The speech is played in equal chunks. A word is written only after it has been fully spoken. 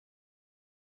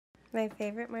My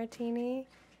favorite martini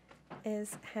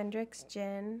is Hendrick's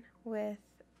gin with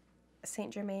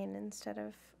Saint Germain instead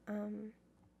of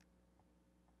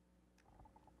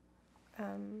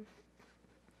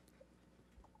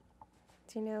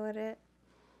do you know what it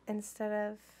instead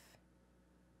of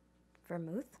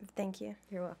vermouth? Thank you.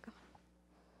 You're welcome.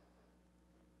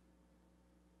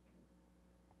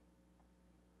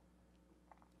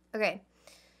 Okay.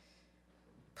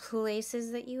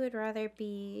 Places that you would rather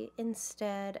be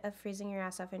instead of freezing your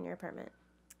ass off in your apartment.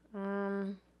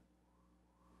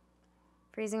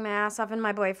 Freezing my ass off in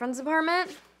my boyfriend's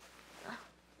apartment?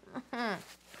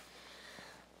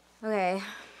 Okay.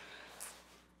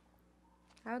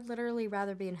 I would literally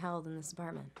rather be in hell than this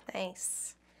apartment.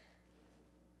 Nice.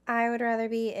 I would rather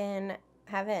be in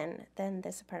heaven than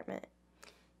this apartment.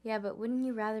 Yeah, but wouldn't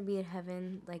you rather be in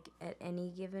heaven, like, at any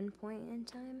given point in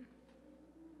time?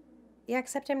 Yeah,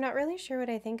 except I'm not really sure what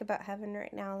I think about heaven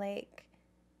right now. Like,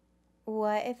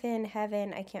 what if in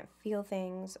heaven I can't feel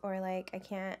things or, like, I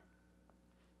can't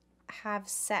have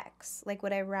sex? Like,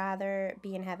 would I rather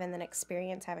be in heaven than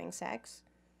experience having sex?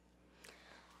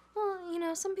 Well, you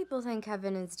know, some people think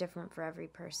heaven is different for every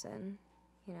person.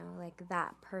 You know, like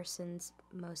that person's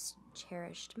most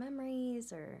cherished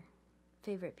memories or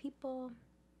favorite people.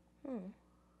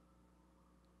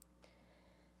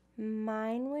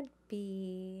 Mine would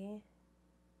be...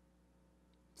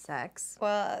 Sex.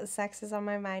 Well, sex is on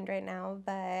my mind right now,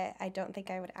 but I don't think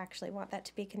I would actually want that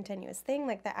to be a continuous thing.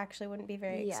 Like, that actually wouldn't be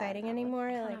very exciting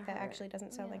anymore. Like, that actually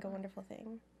doesn't sound like a wonderful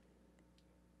thing.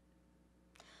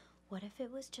 What if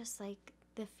it was just like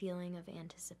the feeling of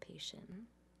anticipation?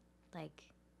 Like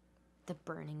the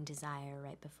burning desire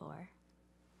right before?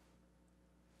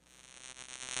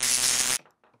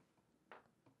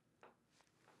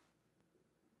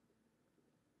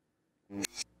 Do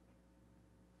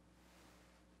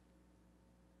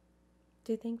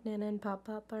you think Nana and Pop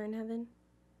Pop are in heaven?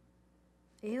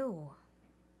 Ew.